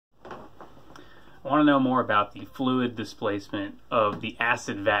I want to know more about the fluid displacement of the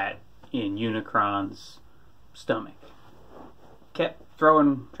acid vat in Unicron's stomach. Kept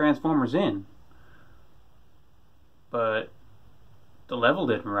throwing transformers in, but the level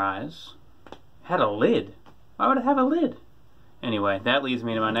didn't rise. Had a lid. Why would it have a lid? Anyway, that leads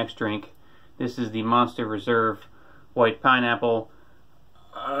me to my next drink. This is the Monster Reserve White Pineapple.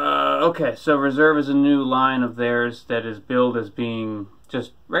 Okay, so Reserve is a new line of theirs that is billed as being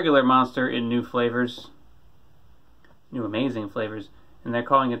just regular Monster in new flavors. New amazing flavors. And they're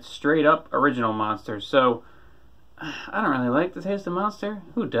calling it straight up original Monster. So, I don't really like the taste of Monster.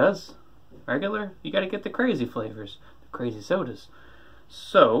 Who does? Regular? You gotta get the crazy flavors. The crazy sodas.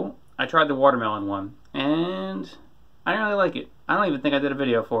 So, I tried the watermelon one. And I didn't really like it. I don't even think I did a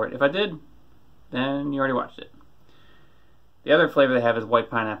video for it. If I did, then you already watched it. The other flavor they have is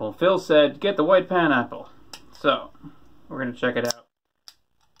white pineapple. Phil said, get the white pineapple. So, we're going to check it out.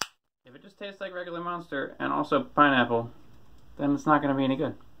 If it just tastes like regular Monster and also pineapple, then it's not going to be any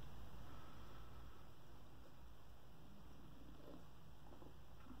good.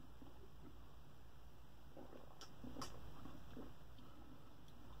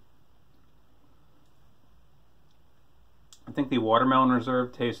 I think the Watermelon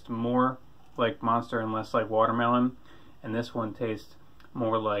Reserve tastes more like Monster and less like watermelon, and this one tastes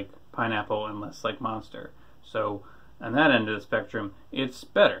more like pineapple and less like Monster. So on that end of the spectrum, it's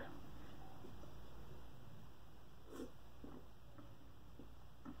better.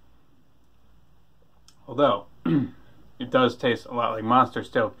 Although it does taste a lot like Monster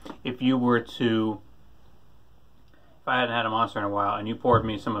still. If I hadn't had a Monster in a while and you poured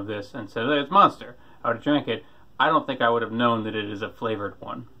me some of this and said, hey, it's Monster, I would have drank it. I don't think I would have known that it is a flavored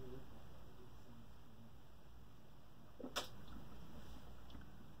one.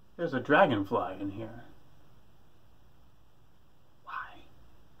 There's a dragonfly in here. Why?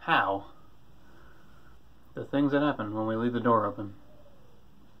 How? The things that happen when we leave the door open.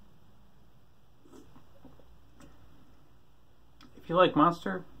 If you like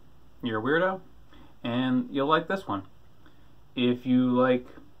Monster, you're a weirdo, and you'll like this one. If you like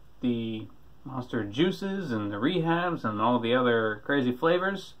the Monster juices and the rehabs and all the other crazy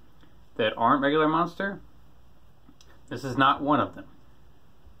flavors that aren't regular Monster, this is not one of them.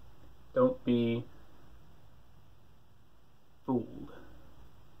 Don't be fooled.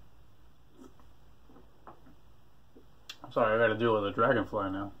 I'm sorry, I gotta deal with a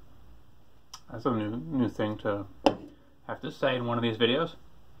dragonfly now. That's a new thing to have to say in one of these videos.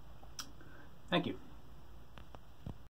 Thank you.